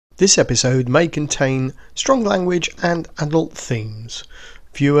This episode may contain strong language and adult themes.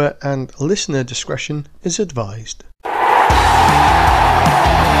 Viewer and listener discretion is advised.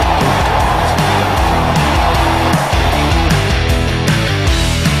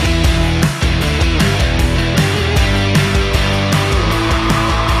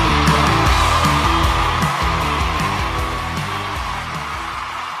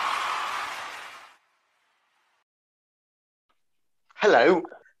 Hello,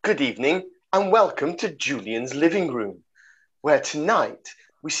 good evening, and welcome to Julian's living room, where tonight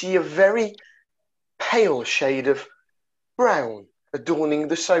we see a very pale shade of brown adorning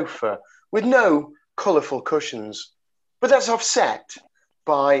the sofa with no colourful cushions, but that's offset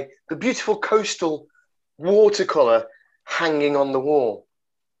by the beautiful coastal watercolour hanging on the wall.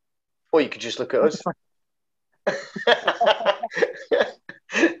 Or you could just look at us.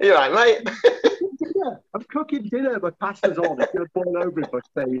 You're right, mate. Yeah, I'm cooking dinner, but pasta's on. It's going to boil over if I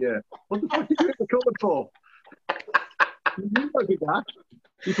stay here. What the fuck are you doing the cupboard for? You know do that.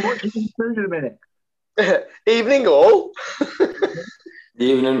 You can watch the food in a minute. Evening all.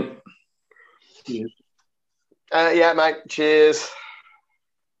 Evening. Cheers. Yeah, mate. Cheers.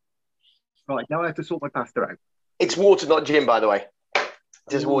 Right, now I have to sort my pasta out. It's water, not gin, by the way.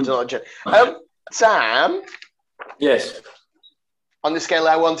 Just water, not gin. Sam? Yes. On the scale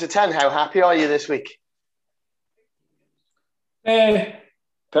of 1 to 10, how happy are you this week?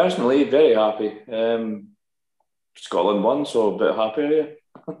 Personally, very happy. Scotland won, so a bit happier.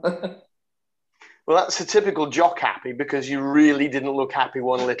 Well, that's a typical jock happy because you really didn't look happy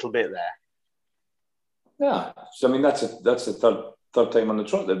one little bit there. Yeah, so I mean that's the third time on the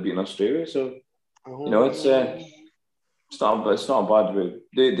trot they've beaten Australia. So it's not a bad way.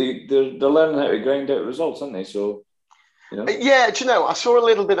 They're learning how to grind out results, aren't they? So. Yeah, do you know, I saw a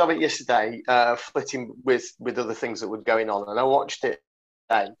little bit of it yesterday, flitting with other things that were going on, and I watched it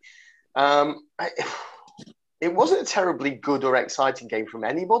today. It wasn't a terribly good or exciting game from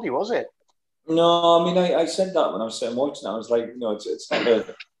anybody, was it? No, I mean, I said that when I was sitting watching it. I was like, it's not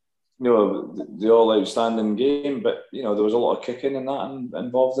the all outstanding game, but there was a lot of kicking and that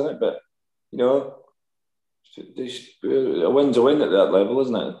involved in it. But a win's a win at that level,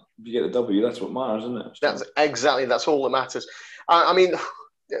 isn't it? If you get the W, that's what matters, isn't it? That's all that matters. I mean,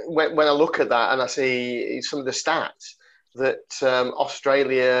 when I look at that and I see some of the stats that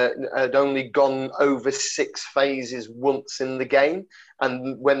Australia had only gone over 6 phases once in the game,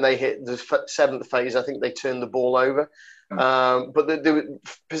 and when they hit the 7th phase, I think they turned the ball over. But the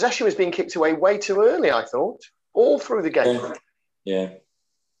possession was being kicked away way too early, I thought, all through the game. Yeah,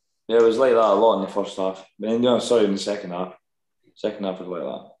 it was like that a lot in the first half. In the second half. Second half was like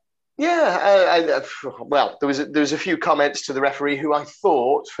that. Yeah, well, there was a few comments to the referee who I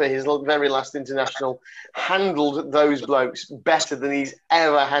thought, for his very last international, handled those blokes better than he's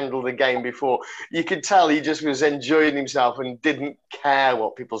ever handled a game before. You could tell he just was enjoying himself and didn't care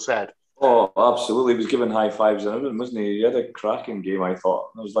what people said. Oh, absolutely. He was giving high fives and everything, wasn't he? He had a cracking game, I thought.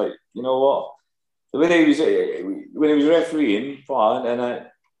 I was like, you know what? The way when he was refereeing, and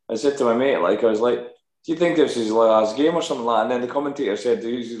I said to my mate, I was like, do you think this is his last game or something like that? And then the commentator said,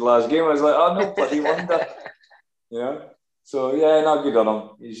 "This is his last game." I was like, "Oh no, bloody wonder." So yeah, not good on him.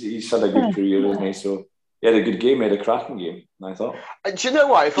 He's had a good career, hasn't he? So he had a good game, he had a cracking game, I thought. Do you know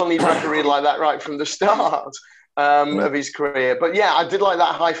what? If only he refereed like that right from the start of his career. But yeah, I did like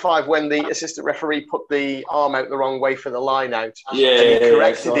that high five when the assistant referee put the arm out the wrong way for the line out. Yeah, and he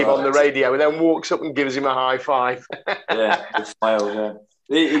corrected him on the radio and then walks up and gives him a high five. Yeah, good smile, yeah.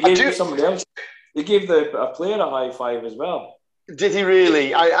 He gave somebody else. He gave a player a high five as well. Did he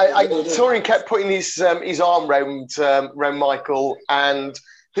really? I saw him kept putting his arm round Michael. And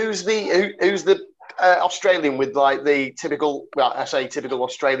who's the Australian with the typical? Well, I say typical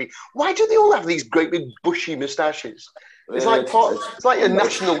Australian. Why do they all have these great big bushy moustaches? It's like a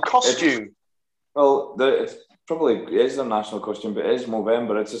national costume. It probably is a national costume, but it is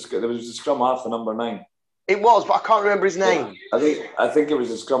Movember. There was a scrum half, the number 9. It was, but I can't remember his name. I think it was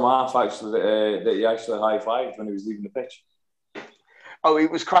the scrum half actually that he actually high-fived when he was leaving the pitch. Oh, it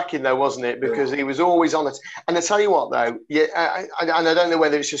was cracking though, wasn't it? Because he was always on it. And I tell you what though, and I don't know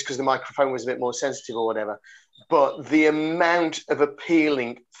whether it's just because the microphone was a bit more sensitive or whatever, but the amount of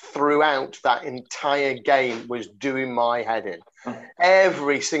appealing throughout that entire game was doing my head in.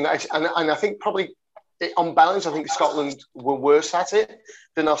 Every single, and I think probably on balance, I think Scotland were worse at it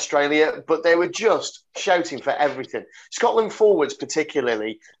than Australia, but they were just shouting for everything. Scotland forwards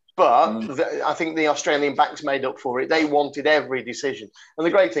particularly, but I think the Australian backs made up for it. They wanted every decision. And the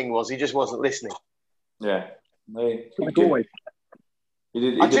great thing was he just wasn't listening. Yeah. Like always.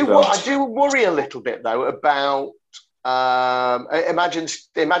 I do worry a little bit, though, about Imagine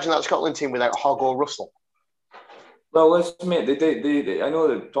that Scotland team without Hogg or Russell. Well, listen, mate. They I know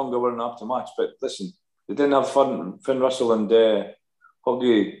that Tonga weren't up to match, but listen, they didn't have Finn Russell and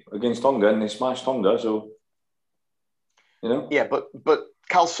Hoggy against Tonga, and they smashed Tonga. So, you know. Yeah, but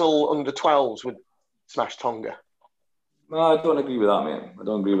Calcil under 12s would smash Tonga. No, I don't agree with that, mate. I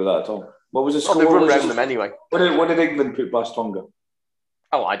don't agree with that at all. What was the score? Well, they run around them anyway. What did England put past Tonga?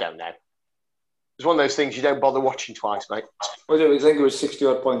 Oh, I don't know. It's one of those things you don't bother watching twice, mate. I think it was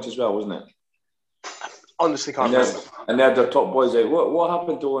 60-odd points as well, wasn't it? Honestly, can't remember. And they had their top boys out. What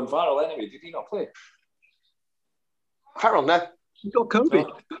happened to Owen Farrell anyway? Did he not play? Farrell, no. He's got COVID.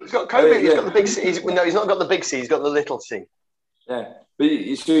 He's got COVID. He's got the big C. He's not got the big C. He's got the little C. Yeah, but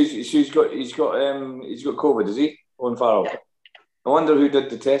he's got COVID, is he? Owen Farrell. Yeah. I wonder who did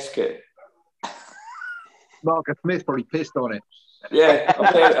the test kit. Marcus Smith probably pissed on it. Yeah,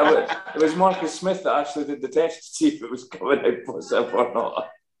 it was Marcus Smith that actually did the test to see if it was coming out positive or not.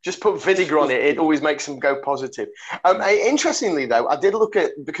 Just put vinegar on it. It always makes them go positive. Interestingly, though, I did look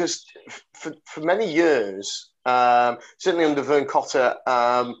at, because for many years, certainly under Vern Cotter,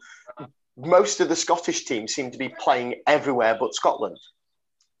 most of the Scottish teams seem to be playing everywhere but Scotland.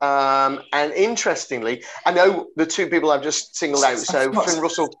 And interestingly, I know the two people I've just singled out. So Finn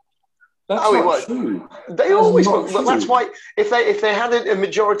Russell. That's not true. They always. Well, that's why if they had a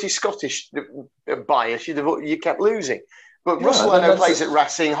majority Scottish bias, you kept losing. But Russell, I know, plays at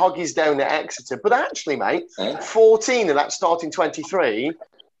Racing. Hoggy's down at Exeter. But actually, mate, 14 of that starting 23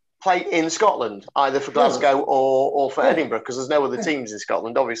 play in Scotland, either for Glasgow or for Edinburgh, because there's no other teams in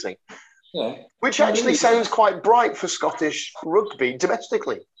Scotland, obviously. Yeah. Which actually sounds quite bright for Scottish rugby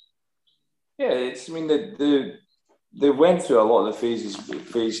domestically. Yeah, it's. I mean, they went through a lot of the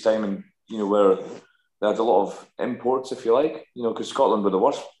phase time, and where they had a lot of imports, if you like, because Scotland were the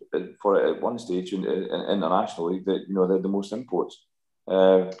worst for it at one stage internationally. That they had the most imports.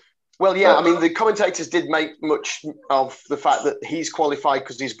 Well, yeah, I mean, the commentators did make much of the fact that he's qualified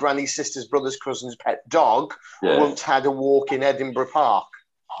because his granny's sister's brother's cousin's pet dog once had a walk in Edinburgh Park.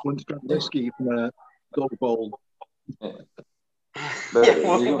 Once drank whiskey from a dog bowl. Yeah.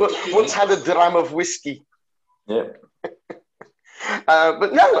 Once had a dram of whiskey. Yeah.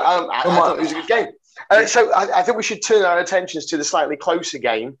 But no, I thought it was a good game. So I think we should turn our attentions to the slightly closer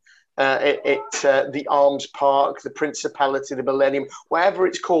game at the Arms Park, the Principality, the Millennium, whatever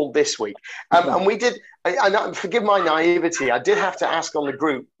it's called this week. And we did, and forgive my naivety, I did have to ask on the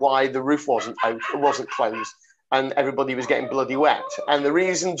group why the roof wasn't closed and everybody was getting bloody wet. And the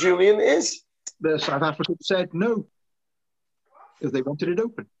reason, Julian, is? The South Africans said no, because they wanted it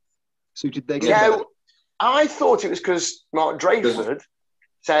open. Suited their game. Yeah, I thought it was because Mark Drayford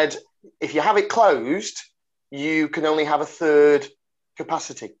said if you have it closed, you can only have a third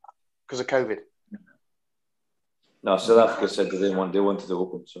capacity because of COVID. No, South Africa said that they wanted it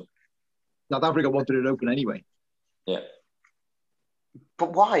open. So South Africa wanted it open anyway. Yeah.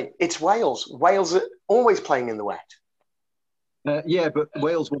 But why? It's Wales. Wales are always playing in the wet. Yeah, but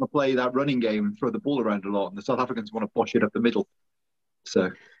Wales want to play that running game and throw the ball around a lot, and the South Africans want to push it up the middle.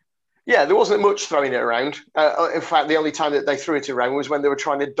 So. Yeah, there wasn't much throwing it around. In fact, the only time that they threw it around was when they were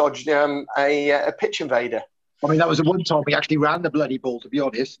trying to dodge a pitch invader. I mean, that was the one time we actually ran the bloody ball, to be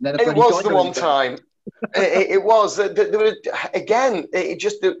honest. And then it was the one time. It was. There were, again, it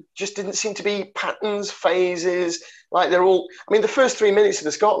just didn't seem to be patterns, phases. Like they're all. I mean, the first 3 minutes of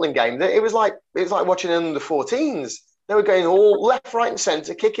the Scotland game, it was like watching under 14s. They were going all left, right, and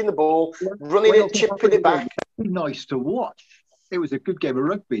centre, kicking the ball, running it, chipping it back. Nice to watch. It was a good game of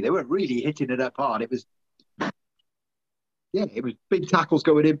rugby. They weren't really hitting it up hard. It was big tackles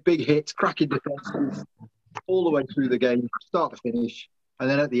going in, big hits, cracking defences all the way through the game, start to finish. And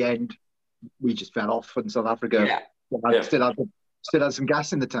then at the end, we just fell off, and South Africa still had some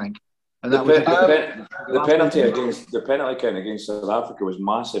gas in the tank. And that the penalty count against South Africa was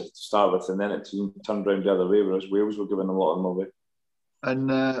massive to start with, and then it turned around the other way, whereas Wales were giving a lot of them away. And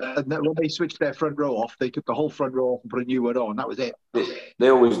then when they switched their front row off, they took the whole front row off and put a new one on. That was it. They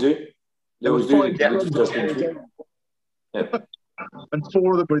always do. They always do. Yeah. And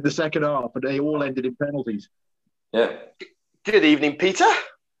 4 of them were in the second half, and they all ended in penalties. Yeah. Good evening, Peter.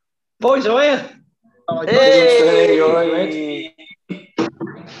 Boys, how are you? Hey, you all right, mate?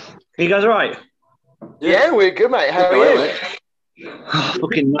 Are you guys all right? Yeah, we're good, mate. How are you?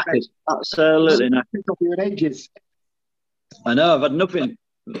 Fucking knackered. Absolutely knackered. I know, I've had nothing.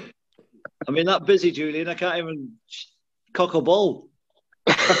 I mean, that busy, Julian, I can't even cock a ball.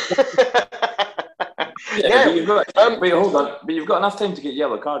 Yeah, but you've got, wait, hold on. But you've got enough time to get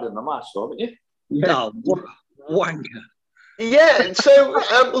yellow card in the match, though, haven't you? No, wanker. Yeah, so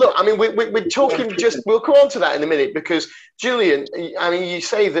look, I mean, we're talking we'll come on to that in a minute because, Julian, I mean, you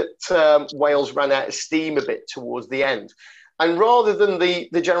say that Wales ran out of steam a bit towards the end. And rather than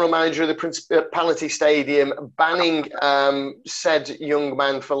the general manager of the Principality Stadium banning said young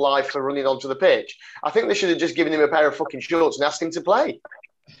man for life for running onto the pitch, I think they should have just given him a pair of fucking shorts and asked him to play.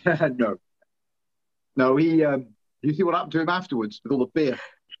 No, you see what happened to him afterwards with all the beer?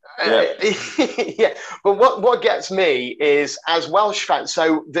 Yeah, but what gets me is, as Welsh fans,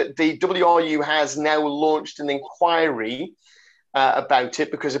 so the WRU has now launched an inquiry about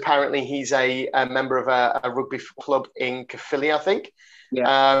it because apparently he's a member of a rugby club in Caerphilly, I think.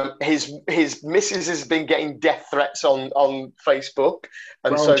 Yeah. His missus has been getting death threats on Facebook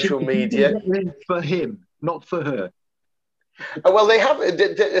and social media. For him, not for her. Well, they have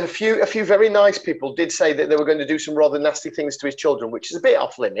a few very nice people did say that they were going to do some rather nasty things to his children, which is a bit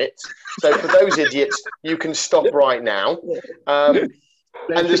off limits. So for those idiots, you can stop right now. And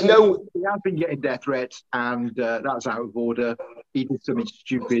there's no. He has been getting death threats, and that's out of order. He did something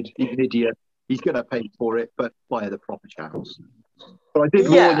stupid. He's an idiot. He's going to pay for it, but via the proper channels. But I did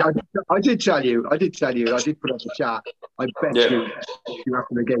warn you. I did tell you. I did put up the chat. I bet you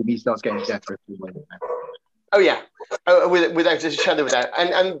after the game he starts getting death threats. Oh yeah, without a shadow of a doubt.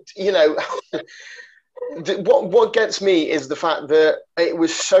 And you know, what gets me is the fact that it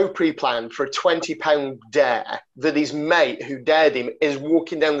was so pre-planned for a £20 dare that his mate who dared him is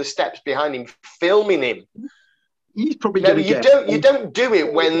walking down the steps behind him, filming him. He's probably going to get. You don't do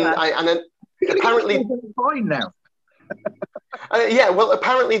it when apparently fine now. Well,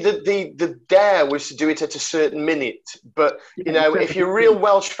 apparently the dare was to do it at a certain minute. But, you know, if you're a real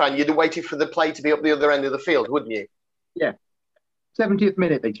Welsh fan, you'd have waited for the play to be up the other end of the field, wouldn't you? Yeah. 70th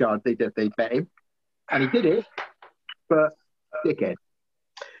minute they charged, they bet him. And he did it, but dickhead.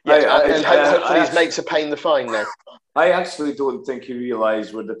 Yeah, and hopefully his mates are paying the fine now. I actually don't think he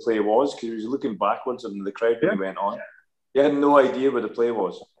realised where the play was because he was looking backwards in the crowd when he went on. He had no idea where the play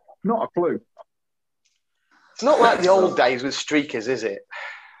was. Not a clue. It's not like the old days with streakers, is it?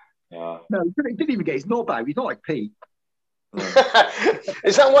 Yeah. No, he didn't even get his knob out. He's not like Pete.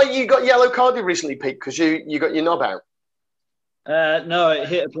 Is that why you got yellow carded recently, Pete? Because you got your knob out? No, it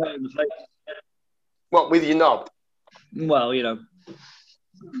hit a player in the face. What, with your knob? Well, you know.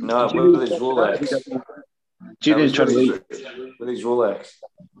 No, with his Rolex. Julian's trying to eat. With his Rolex.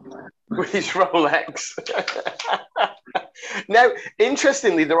 With his Rolex. Now,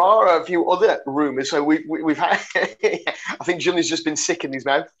 interestingly, there are a few other rumours. So we've had, I think Julian's just been sick in his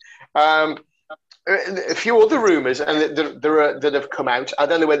mouth. A few other rumours and that have come out. I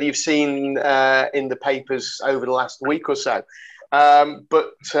don't know whether you've seen in the papers over the last week or so.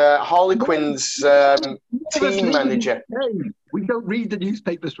 But Harlequin's team manager. We don't read the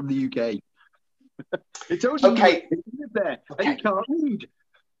newspapers from the UK. It's only okay. There, and you can't read.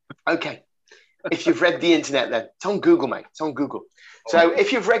 Okay. If you've read the internet, then it's on Google, mate. It's on Google. So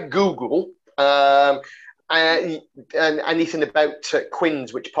if you've read Google and anything about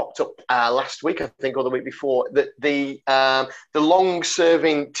Quins, which popped up last week, I think, or the week before, that the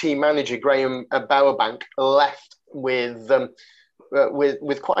long-serving team manager Graham Bowerbank left with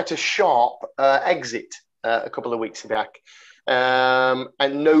quite a sharp exit a couple of weeks back.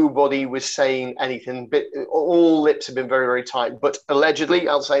 And nobody was saying anything. But all lips have been very, very tight. But allegedly,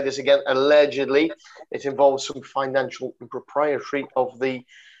 I'll say this again, allegedly, it involves some financial impropriety of the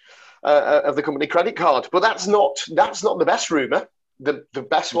company credit card. But that's not the best rumour. The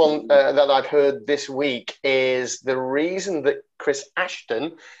best one that I've heard this week is the reason that Chris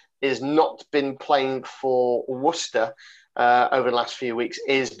Ashton has not been playing for Worcester over the last few weeks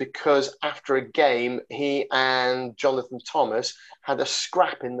is because after a game, he and Jonathan Thomas had a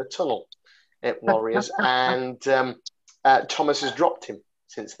scrap in the tunnel at Warriors, and Thomas has dropped him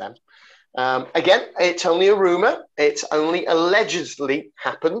since then. Again, it's only a rumour. It's only allegedly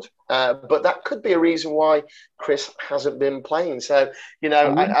happened, but that could be a reason why Chris hasn't been playing. So, you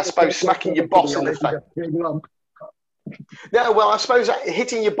know, I suppose smacking your boss in the face. No, well, I suppose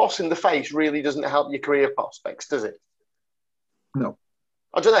hitting your boss in the face really doesn't help your career prospects, does it? No.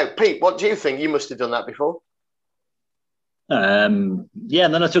 I don't know. Pete, what do you think? You must have done that before. Yeah, and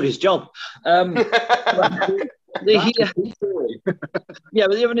then I took his job. Yeah,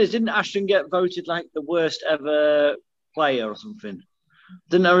 but the other is, didn't Ashton get voted like the worst ever player or something?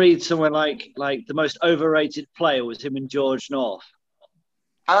 Didn't I read somewhere like the most overrated player was him and George North?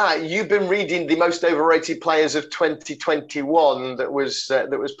 You've been reading the most overrated players of 2021 that was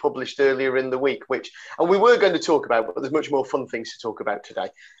published earlier in the week, and we were going to talk about, but there's much more fun things to talk about today.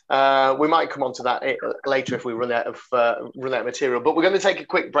 We might come on to that later if we run out of material, but we're going to take a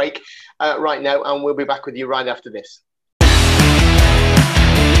quick break right now, and we'll be back with you right after this.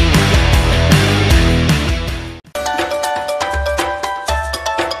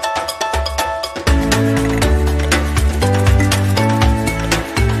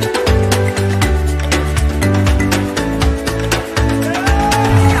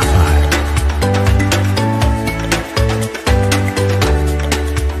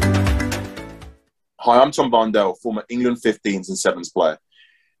 Hi, I'm Tom Barndell, former England 15s and 7s player.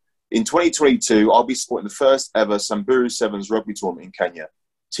 In 2022, I'll be supporting the first ever Samburu Sevens rugby tournament in Kenya.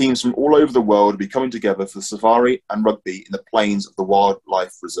 Teams from all over the world will be coming together for safari and rugby in the plains of the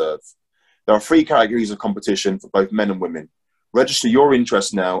Wildlife Reserve. There are 3 categories of competition for both men and women. Register your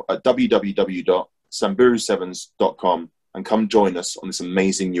interest now at www.samburusevens.com and come join us on this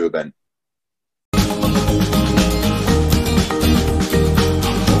amazing new event.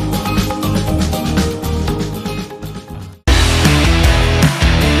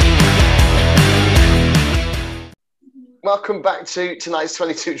 Welcome back to tonight's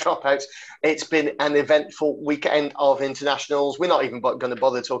 22 Dropouts. It's been an eventful weekend of internationals. We're not even going to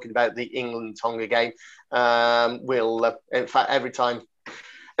bother talking about the England-Tonga game. In fact, every time.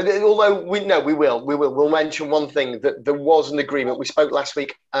 Although we'll mention one thing, that there was an agreement. We spoke last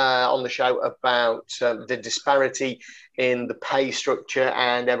week on the show about the disparity in the pay structure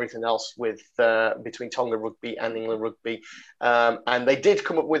and everything else with between Tonga Rugby and England Rugby, and they did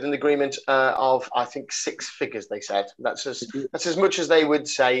come up with an agreement of, I think, 6 figures. They said that's as much as they would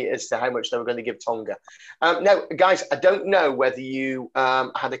say as to how much they were going to give Tonga. Now, guys, I don't know whether you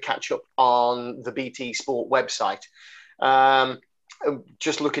had a catch up on the BT Sport website.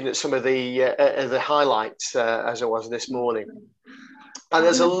 Just looking at some of the highlights as it was this morning. And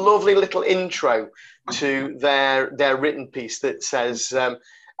there's a lovely little intro to their written piece that says,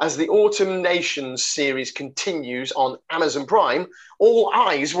 as the Autumn Nations series continues on Amazon Prime, all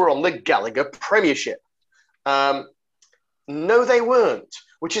eyes were on the Gallagher Premiership. No, they weren't,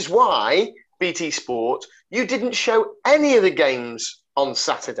 which is why, BT Sport, you didn't show any of the games on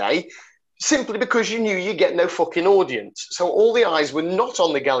Saturday, simply because you knew you get no fucking audience. So all the eyes were not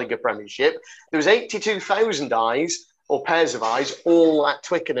on the Gallagher Premiership. There was 82,000 eyes, or pairs of eyes, all at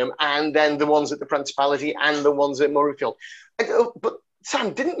Twickenham, and then the ones at the Principality and the ones at Murrayfield. But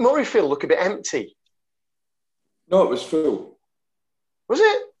Sam, didn't Murrayfield look a bit empty? No, it was full. Was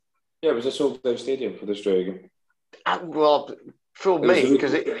it? Yeah, it was a sold-out stadium for the Australia game. Well, fooled me,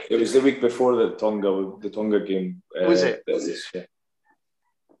 because it was the week before the Tonga game. Was it? Yeah.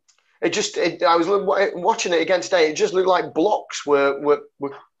 I was watching it again today. It just looked like blocks were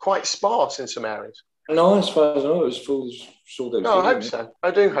quite sparse in some areas. No, as far as I know, it was full sold out. No, I hope so.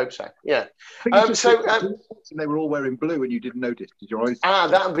 I do hope so. Yeah. They were all wearing blue, and you didn't notice. Did your eyes?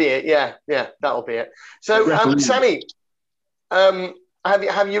 That'll be it. Yeah, that'll be it. So, Sammy,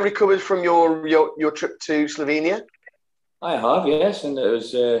 have you recovered from your trip to Slovenia? I have, yes, and it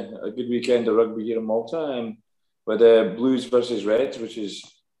was a good weekend of rugby here in Malta, with Blues versus Reds, which is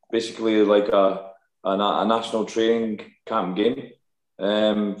basically like a national training camp game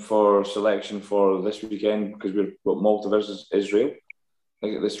for selection for this weekend, because we've got Malta versus Israel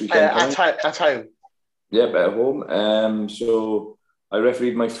this weekend. At home? Yep, at home. So I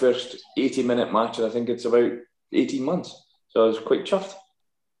refereed my first 80-minute match, and I think it's about 18 months. So I was quite chuffed.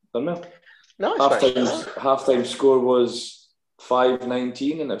 Done well. Nice. Half-time score was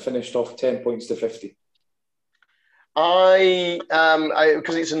 5-19, and it finished off 10 points to 50.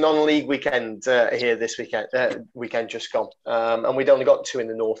 Because it's a non-league weekend here this weekend just gone, and we'd only got 2 in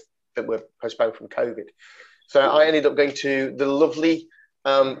the north that were postponed from COVID. So I ended up going to the lovely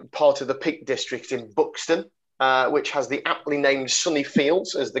part of the Peak District in Buxton, which has the aptly named Sunny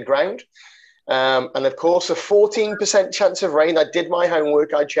Fields as the ground, and of course a 14% chance of rain. I did my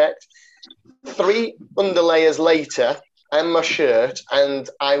homework. I checked 3 underlayers later and my shirt, and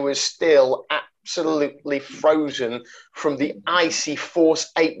I was still absolutely frozen from the icy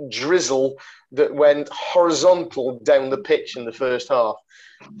Force 8 drizzle that went horizontal down the pitch in the first half.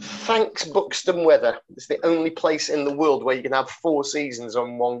 Thanks, Buxton weather. It's the only place in the world where you can have 4 seasons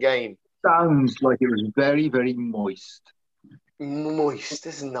on one game. Sounds like it was very, very moist. Moist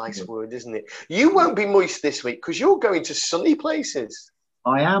is a nice word, isn't it? You won't be moist this week because you're going to sunny places.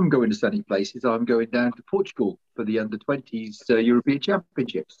 I am going to sunny places. I'm going down to Portugal for the under-20s European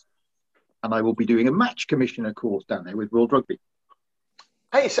Championships. And I will be doing a match commissioner course down there with World Rugby.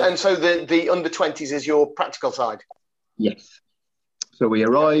 Hey, and so the under-20s is your practical side? Yes. So we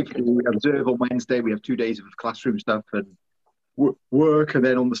arrive, we observe on Wednesday, we have 2 days of classroom stuff and work, and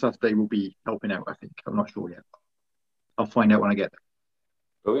then on the Saturday we'll be helping out, I think. I'm not sure yet. I'll find out when I get there.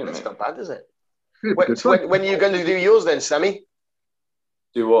 Brilliant. That's not bad, is it? When are you going to do yours then, Sammy?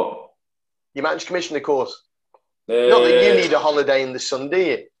 Do what? Your match commissioner course? Not that you need a holiday in the sun, do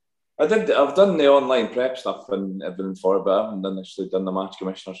you? I've done the online prep stuff and everything for it, but I haven't actually done the match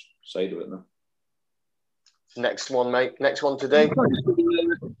commissioner's side of it now. Next one, mate. Next one today.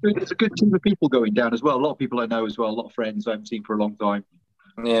 There's a good team of people going down as well. A lot of people I know as well. A lot of friends I haven't seen for a long time.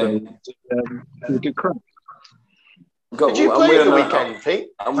 Yeah. So, it's a good crowd. Did you play at the weekend, Pete?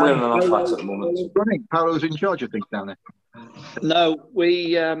 I'm wearing an off hat at the moment. Running. Paolo's in charge, I think, down there. No,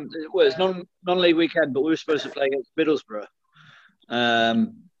 it's non-league weekend, but we were supposed to play against Middlesbrough.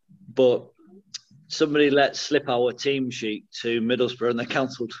 But somebody let slip our team sheet to Middlesbrough and they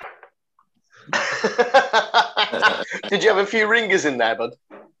cancelled. Did you have a few ringers in there, bud?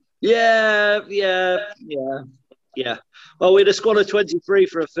 Yeah. Well, we had a squad of 23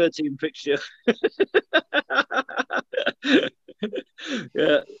 for a 13 fixture.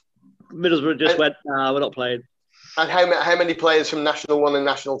 Yeah. Middlesbrough just went, nah, we're not playing. And how many players from National 1 and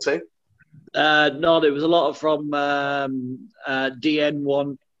National 2? No, there was a lot from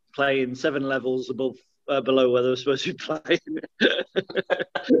DN1 playing 7 levels below where they were supposed to be playing.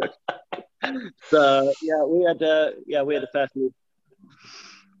 So we had a fair few.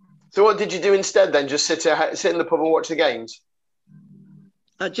 So what did you do instead then? Just sit in the pub and watch the games?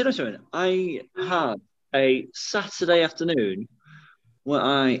 Do you know something? I had a Saturday afternoon where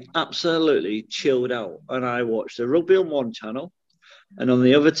I absolutely chilled out and I watched the rugby on one channel, and on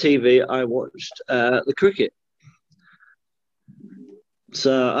the other TV I watched the cricket.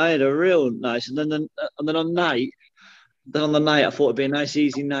 So I had a real nice, and then on the night I thought it'd be a nice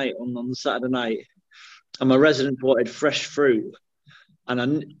easy night on the Saturday night, and my residents wanted fresh fruit,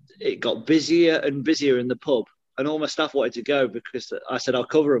 and it got busier and busier in the pub, and all my staff wanted to go because I said I'll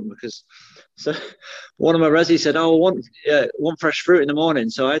cover them so one of my residents said, "Oh, I want fresh fruit in the morning,"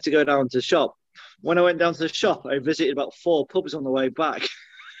 so I had to go down to the shop. When I went down to the shop, I visited about 4 pubs on the way back.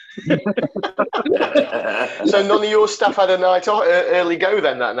 So none of your staff had a night early go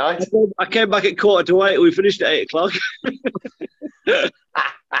then that night? I came back at 7:45. We finished at 8:00.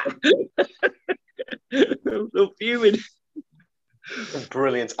 I'm fuming.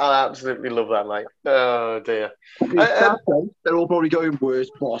 Brilliant. I absolutely love that, mate. Oh, dear. They're all probably going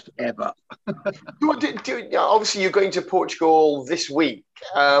worst boss ever. Obviously, you're going to Portugal this week.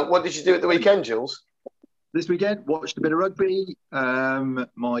 What did you do at the weekend, Jules? This weekend, watched a bit of rugby.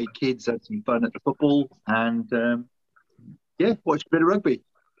 My kids had some fun at the football, and watched a bit of rugby.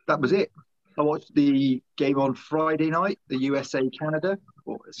 That was it. I watched the game on Friday night, the USA-Canada,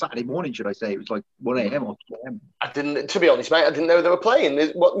 or Saturday morning, should I say. It was like 1 a.m. or 2 a.m. I didn't, to be honest, mate, I didn't know they were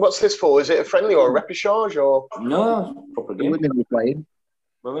playing. What's this for? Is it a friendly or a repechage? Or? No, proper game. The women were playing.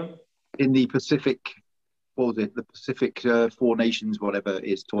 Women? In the Pacific, what was it? The Pacific Four Nations, whatever it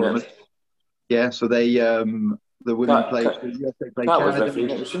is, tournament. Yes. Yeah, so they, the women played, the USA played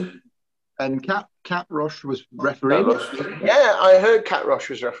Canada. And Cat Roche was refereeing. Yeah, I heard Cat Roche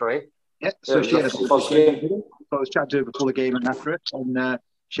was refereeing. Yeah, so she had a first game. So I was chatting to her before the game and after it, and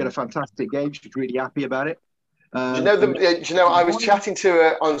she had a fantastic game. She was really happy about it. Do you know? I was chatting to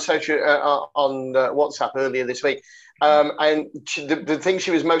her on social on WhatsApp earlier this week, and the thing she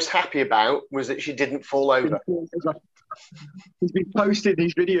was most happy about was that she didn't fall over. He's been posting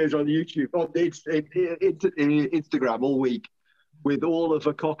these videos on YouTube, on Instagram all week, with all of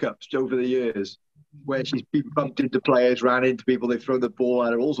her cock-ups over the years, where she's been bumped into players, ran into people, they've thrown the ball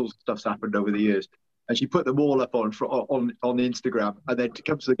at her, all sorts of stuff's happened over the years. And she put them all up on Instagram. And then to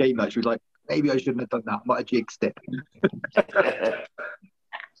come to the game night, she was like, maybe I shouldn't have done that. Might have jinxed it. She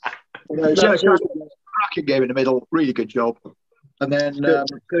had a cracking game in the middle. Really good job. And then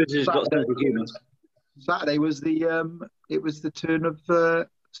Saturday was the turn of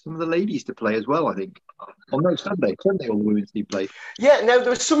some of the ladies to play as well, I think. Oh no, Sunday all the women's team played. Yeah, no, there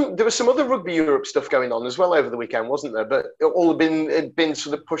was some other Rugby Europe stuff going on as well over the weekend, wasn't there? But it all had been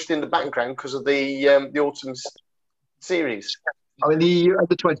sort of pushed in the background because of the autumn series. I mean, the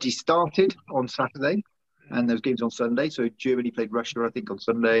under-20 started on Saturday, and there was games on Sunday. So Germany played Russia, I think, on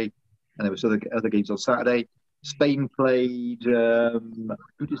Sunday, and there was other games on Saturday. Spain played.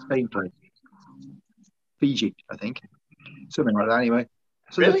 Who did Spain play? Fiji, I think, something like that. Anyway,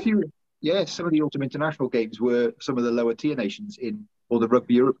 so really? Some of the autumn international games were some of the lower tier nations or the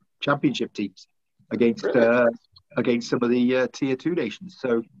Rugby Europe Championship teams against some of the tier 2 nations.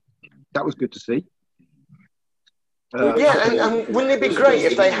 So that was good to see. And wouldn't it be great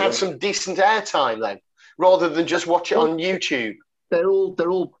if they had some decent airtime then, rather than just watch it on YouTube? They're all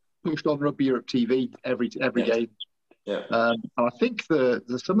pushed on Rugby Europe TV every game. Yeah. I think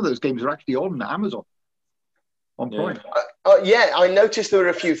some of those games are actually on Amazon. On Prime. I noticed there were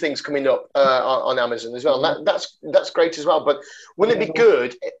a few things coming up on Amazon as well. And that's great as well. But wouldn't it be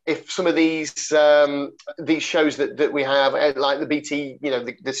good if some of these shows that we have, like the BT,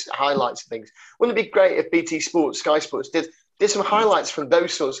 this highlights of things, wouldn't it be great if BT Sports, Sky Sports did some highlights from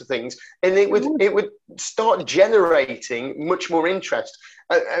those sorts of things, and it would start generating much more interest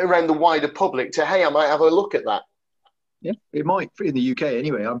around the wider public to, hey, I might have a look at that. Yeah, it might in the UK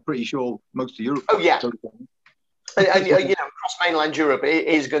anyway. I'm pretty sure most of Europe. Oh yeah. And across mainland Europe, it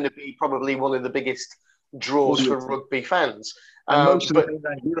is going to be probably one of the biggest draws for rugby fans. And most of the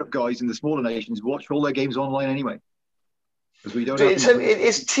mainland Europe guys in the smaller nations watch all their games online anyway. Because we don't. So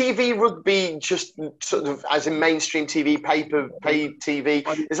is TV rugby just sort of as in mainstream TV, pay TV?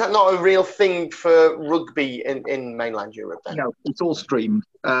 Is that not a real thing for rugby in mainland Europe? Then? No, it's all streamed.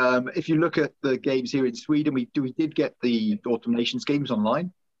 If you look at the games here in Sweden, we did get the Autumn Nations games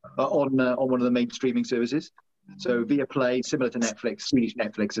online on one of the main streaming services. So via Play, similar to Netflix, Swedish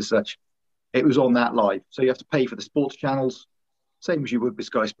Netflix as such. It was on that live. So you have to pay for the sports channels, same as you would with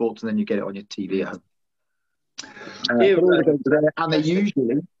Sky Sports, and then you get it on your TV at home. And they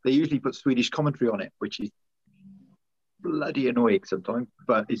usually put Swedish commentary on it, which is bloody annoying sometimes.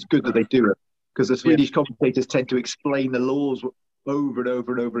 But it's good that they do it because the Swedish commentators tend to explain the laws over and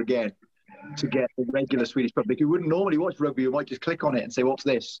over and over again to get the regular Swedish public who wouldn't normally watch rugby, who might just click on it and say, "What's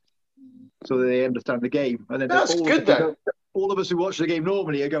this?" So they understand the game. And then that's good though. All of us who watch the game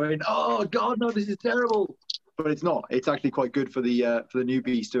normally are going, "Oh God, no, this is terrible." But it's not. It's actually quite good for the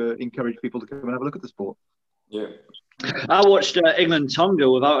newbies to encourage people to come and have a look at the sport. Yeah, I watched England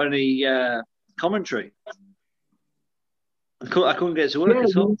Tonga without any commentary. I couldn't get to work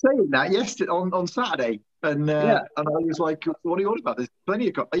at all. You were saying that yesterday on Saturday, and I was like, "What are you on about? There's plenty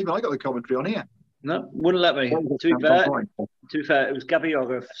of even I got the commentary on here." No, wouldn't let me. To be fair, it was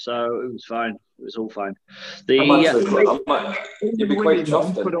gabiograph, so it was fine. It was all fine. You'd be quite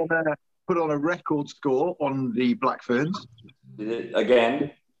chuffed. Put on a record score on the Black Ferns.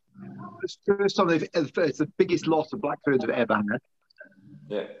 Again. It's the first time it's the biggest loss the Black Ferns have ever had.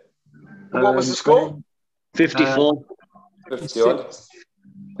 Yeah. What was the score? 54. 50 odd.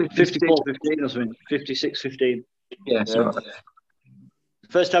 54-15 or something. 56-15. Yeah.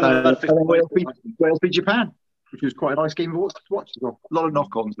 First time I've had 50. Wales beat Japan, which was quite a nice game to watch. A lot of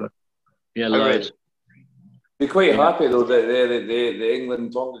knock-ons there. Yeah, loads. Be quite happy though that the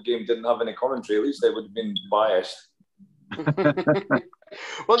England Tonga game didn't have any commentary. At least they would have been biased.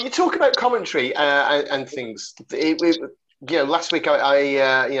 Well, you talk about commentary and things. Last week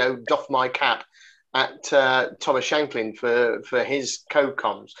I doffed my cap at Thomas Shanklin for his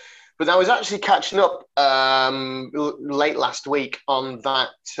co-coms, but I was actually catching up late last week on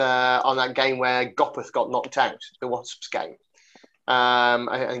that game where Gopeth got knocked out, the Wasps game.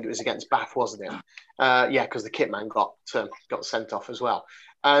 I think it was against Bath, wasn't it? Because the kit man got sent off as well.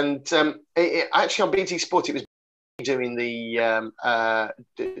 And actually on BT Sport, it was doing the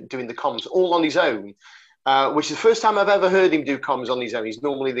comms all on his own, which is the first time I've ever heard him do comms on his own. He's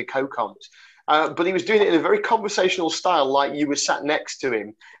normally the co-comms. But he was doing it in a very conversational style, like you were sat next to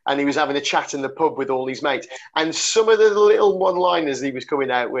him and he was having a chat in the pub with all his mates. And some of the little one-liners he was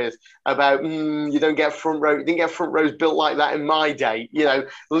coming out with about, you don't get front row, you didn't get front rows built like that in my day,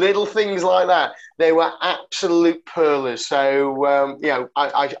 little things like that. They were absolute pearlers. So,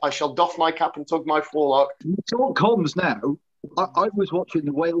 I shall doff my cap and tug my forelock. It's all comms now. I was watching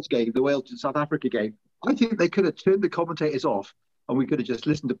the Wales game, the Wales and South Africa game. I think they could have turned the commentators off and we could have just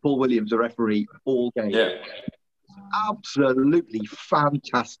listened to Paul Williams, the referee, all game. Yeah. Absolutely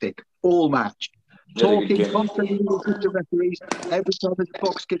fantastic. All match. Talking constantly with the referees. Every time there's a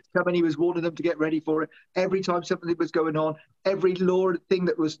box kick coming, he was warning them to get ready for it. Every time something was going on, every law thing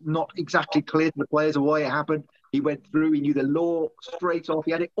that was not exactly clear to the players of why it happened, he went through. He knew the law straight off.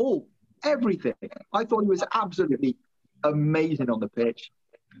 He had it all. Everything. I thought he was absolutely amazing on the pitch.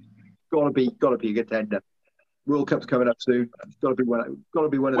 Got to be a contender. World Cup's coming up soon. It's got to be one of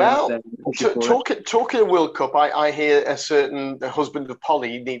them. Talking of World Cup, I hear a certain husband of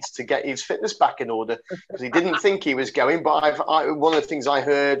Polly needs to get his fitness back in order because he didn't think he was going. But one of the things I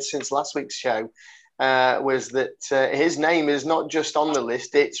heard since last week's show was that his name is not just on the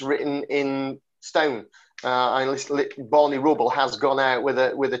list; it's written in stone. Barney Rubble has gone out with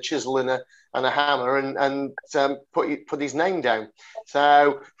a chisel and a hammer and put his name down.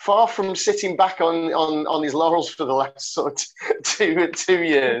 So far from sitting back on his laurels for the last sort of 2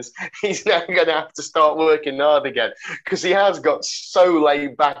 years, he's now going to have to start working hard again because he has got so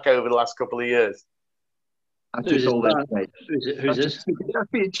laid back over the last couple of years. That's just all that. Who's this?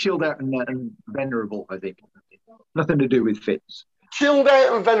 That's being chilled out and venerable, I think. Nothing to do with Fitz. Chilled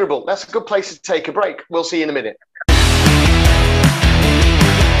out and venerable. That's a good place to take a break. We'll see you in a minute.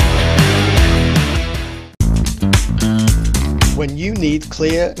 When you need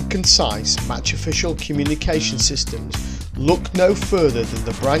clear and concise match official communication systems, look no further than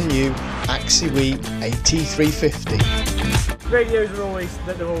the brand new Axiwe AT350. Radios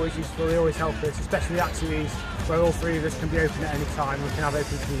they're always useful, they always help us, especially the Axiwes, where all three of us can be open at any time, we can have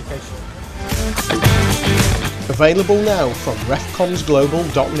open communication. Available now from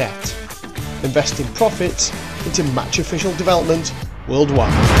refcomsglobal.net. Invest in profits, into match official development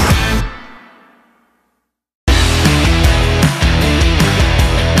worldwide.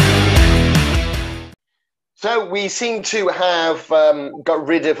 So we seem to have got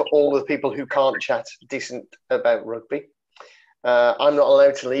rid of all the people who can't chat decent about rugby. I'm not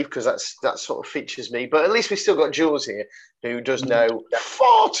allowed to leave because that sort of features me. But at least we still got Jules here, who does know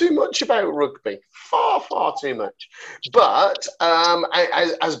far too much about rugby, far too much. But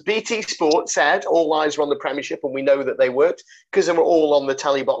as BT Sport said, all eyes were on the Premiership, and we know that they weren't because they were all on the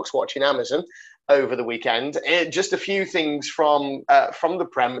telly box watching Amazon over the weekend. Just a few things from the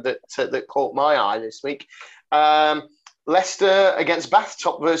Prem that caught my eye this week. Leicester against Bath,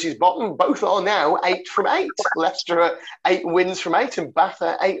 top versus bottom. Both are now 8 from 8. Leicester are 8 wins from 8, and Bath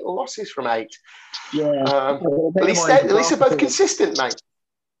are 8 losses from 8. Yeah. At least they're both consistent, mate.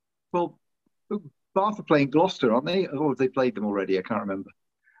 Well, Bath are playing Gloucester, aren't they? Or have they played them already? I can't remember.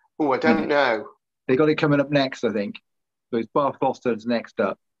 Oh, I don't know. They got it coming up next, I think. So it's Bath Gloucester's next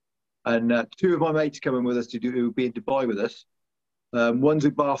up. And 2 of my mates coming with us who'll be in Dubai with us. One's a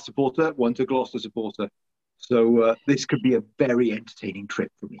Bath supporter, one's a Gloucester supporter. So this could be a very entertaining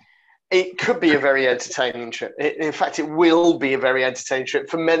trip for me. It could be a very entertaining trip. In fact, it will be a very entertaining trip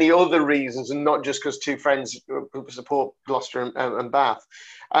for many other reasons, and not just because 2 friends support Gloucester and Bath.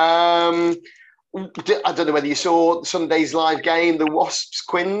 I don't know whether you saw Sunday's live game, the Wasps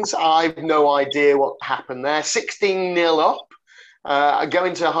Quins. I've no idea what happened there. 16-0 up, go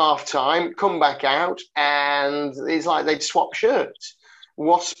into half-time, come back out, and it's like they'd swap shirts.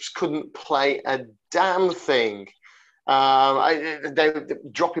 Wasps couldn't play a damn thing. They were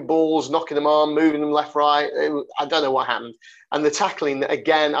dropping balls, knocking them on, moving them left, right. I don't know what happened. And the tackling,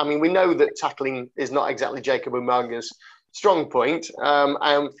 again, I mean, we know that tackling is not exactly Jacob Umanga's strong point.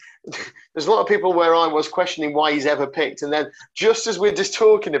 There's a lot of people where I was questioning why he's ever picked. And then just as we're just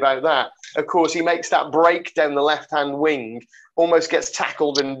talking about that, of course, he makes that break down the left-hand wing, almost gets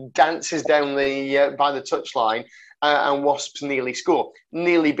tackled and dances down the by the touchline. And Wasps nearly score,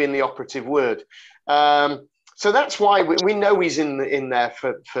 nearly being the operative word. So that's why we know he's in there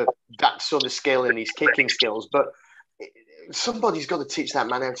for that sort of skill and his kicking skills. But somebody's got to teach that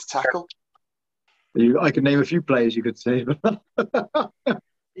man how to tackle. I can name a few players you could say.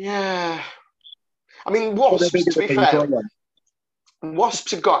 Yeah. I mean, Wasps, to be fair,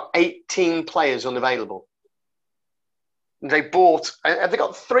 Wasps have got 18 players unavailable. They bought, have they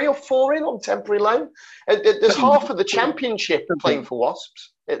got 3 or 4 in on temporary loan? There's half of the championship playing for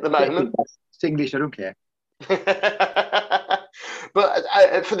Wasps at the moment. It's English, I don't care. But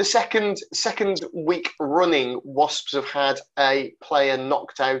for the second week running, Wasps have had a player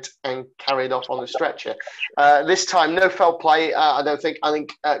knocked out and carried off on a stretcher. This time, no foul play. I don't think. I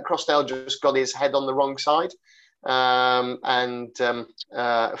think Crossdale just got his head on the wrong side. And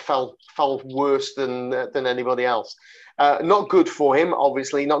fell worse than anybody else. Not good for him,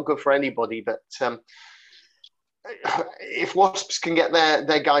 obviously, not good for anybody. But if Wasps can get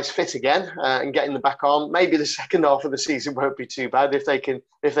their guys fit again and get in the back on, maybe the second half of the season won't be too bad if they can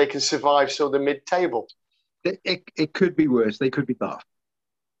survive sort of mid-table. It could be worse. They could be Bath.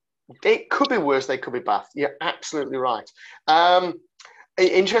 It could be worse. They could be Bath. You're absolutely right.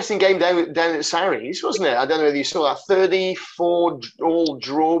 Interesting game down at Sarries, wasn't it? I don't know whether you saw that 34-all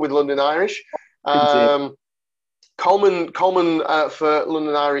draw with London Irish. Coleman for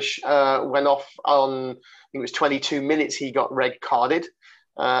London Irish went off on, I think it was 22 minutes. He got red carded,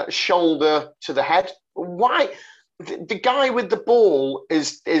 shoulder to the head. Why? The guy with the ball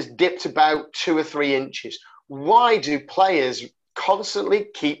is dipped about 2 or 3 inches. Why do players constantly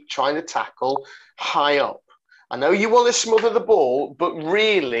keep trying to tackle high up? I know you want to smother the ball, but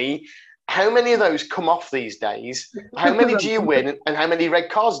really, how many of those come off these days? How many do you win, and how many red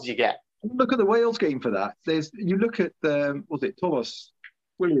cards do you get? Look at the Wales game for that. You look at Thomas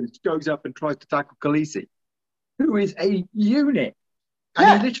Williams goes up and tries to tackle Khaleesi, who is a unit,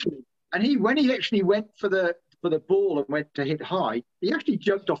 and when he actually went for the ball and went to hit high, he actually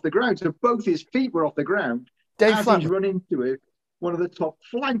jumped off the ground, so both his feet were off the ground. Dave as he's run into it, one of the top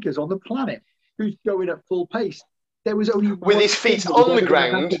flankers on the planet, who's going at full pace. There was only with his feet on the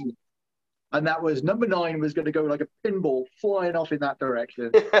ground. And that was number 9 was going to go like a pinball flying off in that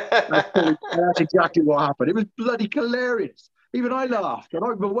direction. That's exactly what happened. It was bloody hilarious. Even I laughed, and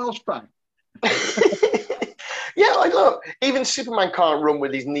I'm a Welsh fan. Yeah, look, even Superman can't run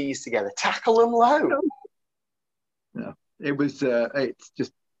with his knees together. Tackle them low. No, it was. It's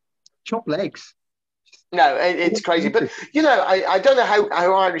just chop legs. No, it's crazy. But, I don't know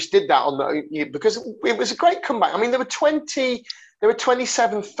how Irish did that because it was a great comeback. I mean, they were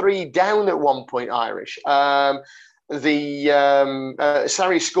 27-3 down at one point, Irish.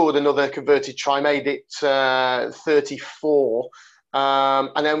 Sarri scored another converted try, made it 34.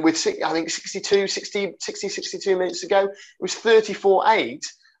 And then with, I think, 62 minutes ago, it was 34-8.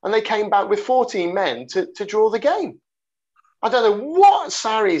 And they came back with 14 men to draw the game. I don't know what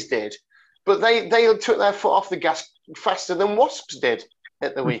Sarri's did, but they took their foot off the gas faster than Wasps did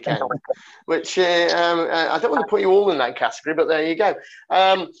at the weekend, which I don't want to put you all in that category, but there you go.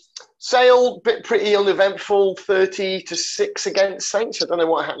 Sale, bit pretty uneventful, 30-6 against Saints. I don't know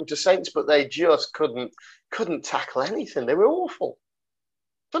what happened to Saints, but they just couldn't tackle anything. They were awful.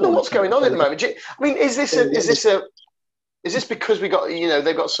 I don't know what's going on at the moment. I mean, is this because we got,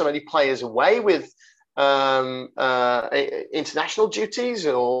 they've got so many players away with international duties,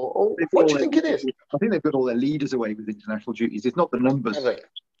 or what do you think it is? I think they've got all their leaders away with international duties. It's not the numbers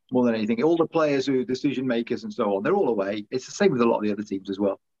more than anything. All the players who are decision makers and so on, they're all away. It's the same with a lot of the other teams as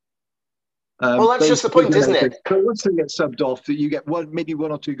well. Well, that's just the point, isn't it? So once they get subbed off, you get maybe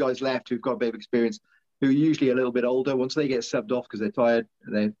one or two guys left who've got a bit of experience, who are usually a little bit older. Once they get subbed off because they're tired,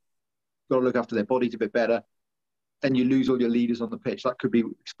 they've got to look after their bodies a bit better, and you lose all your leaders on the pitch. That could be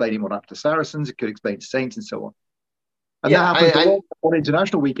explaining what happened to Saracens. It could explain to Saints and so on. And that happens on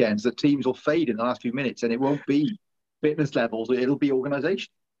international weekends, that teams will fade in the last few minutes, and it won't be fitness levels. It'll be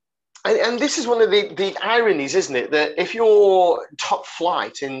organisation. And this is one of the ironies, isn't it? That if you're top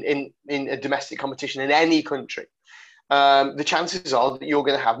flight in a domestic competition in any country, the chances are that you're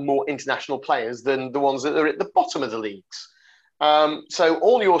going to have more international players than the ones that are at the bottom of the leagues. So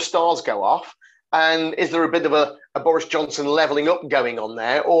all your stars go off. And is there a bit of a Boris Johnson levelling up going on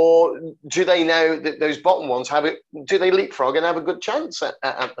there? Or do they know that those bottom ones do they leapfrog and have a good chance at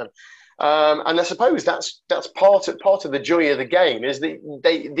them? And I suppose that's part of the joy of the game, is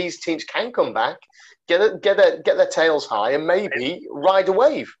that these teams can come back, get their tails high, and maybe ride a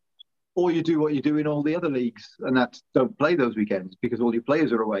wave. Or you do what you do in all the other leagues, and that's don't play those weekends because all your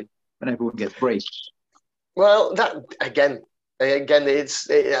players are away and everyone gets breaks. Well, that again,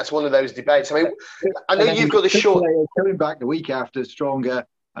 that's one of those debates. I mean, I know you've got a short coming back the week after stronger,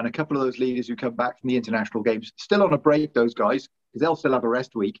 and a couple of those leaders who come back from the international games still on a break. Those guys, because they'll still have a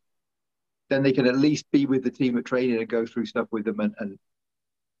rest week. Then they can at least be with the team at training and go through stuff with them and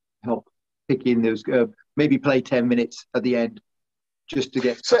help pick in those. Maybe play 10 minutes at the end just to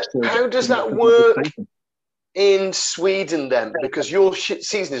get. So how does that work in Sweden then? Because your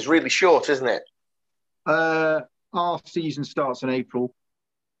season is really short, isn't it? Our season starts in April.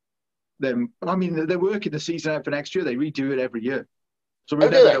 Then, I mean, they're working the season out for next year. They redo it every year. So do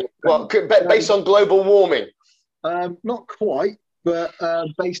they? Well, based on global warming? Not quite, but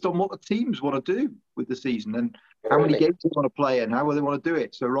based on what the teams want to do with the season and how many games they want to play and how they want to do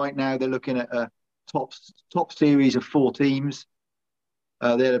it. So right now they're looking at a top series of 4 teams.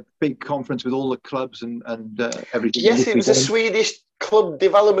 They had a big conference with all the clubs and everything. Yes, it was a Swedish club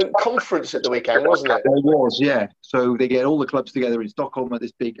development conference at the weekend, wasn't it? It was, yeah. So they get all the clubs together in Stockholm at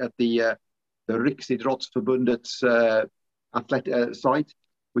the Riksidrottsförbundets athletic site,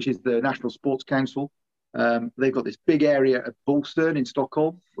 which is the National Sports Council. They've got this big area at Bolstern in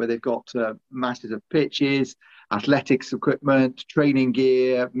Stockholm where they've got masses of pitches, athletics equipment, training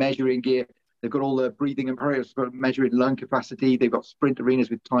gear, measuring gear. They've got all the breathing apparatus for measuring lung capacity. They've got sprint arenas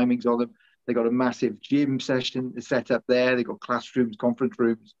with timings on them. They've got a massive gym session set up there. They've got classrooms, conference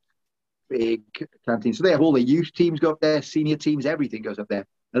rooms, big canteens. So they have all the youth teams go up there, senior teams, everything goes up there.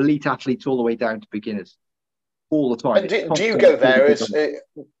 Elite athletes all the way down to beginners, all the time. Do you go there?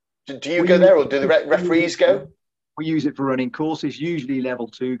 Do you go there, or do the referees go? We use it for running courses, usually level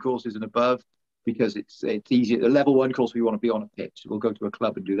 2 courses and above, because it's easier. The level 1 course, we want to be on a pitch. We'll go to a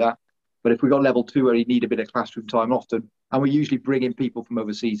club and do that. But if we got level 2 where you need a bit of classroom time often, and we usually bring in people from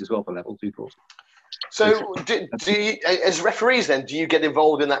overseas as well for level 2 courses. So do you, as referees then, do you get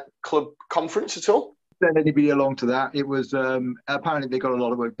involved in that club conference at all? Send anybody along to that. It was apparently they got a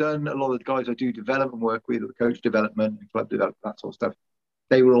lot of work done. A lot of the guys I do development work with, the coach development, club development, that sort of stuff.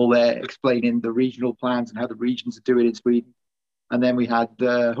 They were all there explaining the regional plans and how the regions are doing in Sweden. And then we had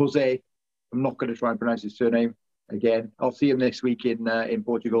Jose. I'm not going to try and pronounce his surname again. I'll see him next week in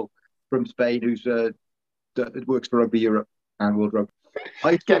Portugal, from Spain, who's works for Rugby Europe and World Rugby.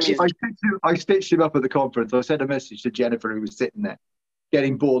 I stitched him up at the conference. I sent a message to Jennifer, who was sitting there,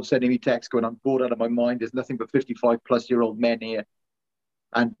 getting bored, sending me texts going, I'm bored out of my mind. There's nothing but 55-plus-year-old men here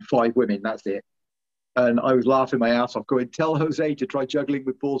and 5 women. That's it. And I was laughing my ass off, going, tell Jose to try juggling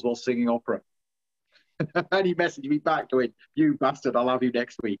with balls while singing opera. And he messaged me back going, you bastard, I'll have you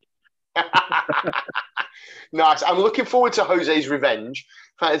next week. Nice. I'm looking forward to Jose's revenge.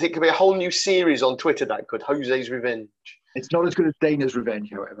 In fact, I think it could be a whole new series on Twitter that could, Jose's revenge. It's not as good as Dana's revenge,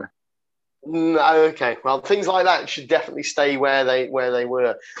 however. No, okay. Well, things like that should definitely stay where they were.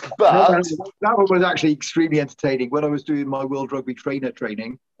 No, But that one was actually extremely entertaining. When I was doing my World Rugby trainer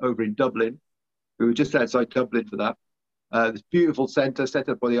training over in Dublin, we were just outside Dublin for that. This beautiful centre set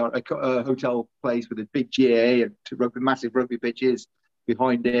up by the hotel place with a big GAA and massive rugby pitches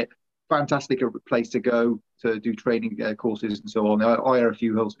behind it. Fantastic place to go to do training courses and so on.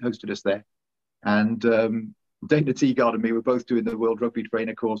 IRFU hosted us there. And Dana Teagard and me were both doing the World Rugby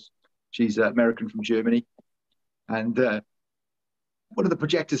trainer course. She's American from Germany. And one of the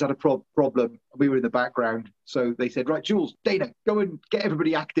projectors had a problem. We were in the background. So they said, right, Jules, Dana, go and get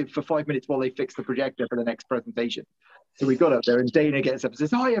everybody active for 5 minutes while they fix the projector for the next presentation. So we got up there and Dana gets up and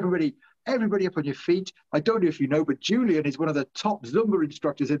says, hi, everybody up on your feet. I don't know if you know, but Julian is one of the top Zumba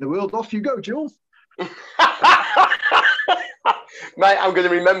instructors in the world. Off you go, Jules. mate, I'm going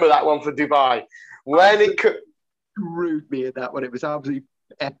to remember that one for Dubai. When it could screwed me at that one. It was absolutely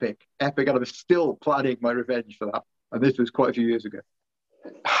epic. And I'm still planning my revenge for that. And this was quite a few years ago.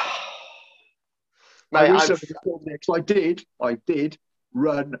 Mate, I did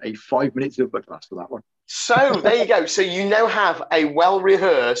run a 5-minute Zumba class for that one. So there you go. So you now have a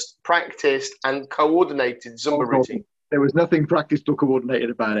well-rehearsed, practiced, and coordinated Zumba routine. There was nothing practiced or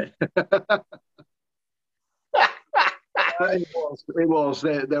coordinated about it. It was.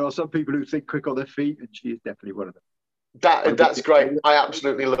 There are some people who think quick on their feet, and she is definitely one of them. That's great. I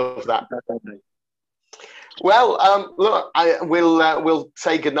absolutely love that. Well, look, we'll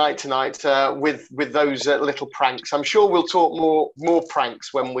say goodnight tonight with those little pranks. I'm sure we'll talk more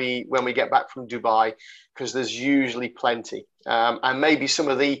pranks when we get back from Dubai, because there's usually plenty, and maybe some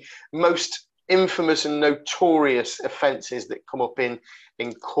of the most infamous and notorious offences that come up in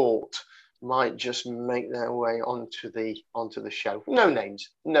court might just make their way onto the show. No names,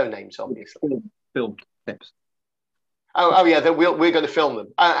 obviously. Filmed tips. Oh yeah, we're going to film them,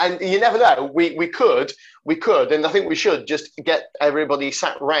 and you never know. We could, and I think we should just get everybody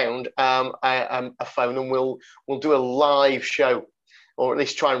sat round a phone, and we'll do a live show, or at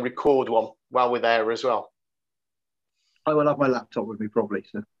least try and record one while we're there as well. I will have my laptop with me probably.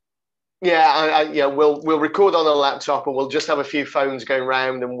 So. Yeah, we'll record on a laptop, and we'll just have a few phones going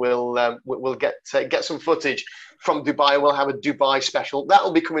round, and we'll get some footage from Dubai. We'll have a Dubai special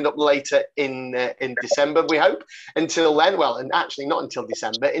that'll be coming up later in December, we hope. Until then, well, and actually not until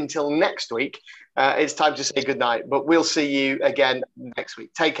December, until next week. It's time to say goodnight, but we'll see you again next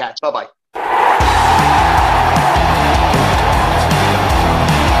week. Take care. Bye bye.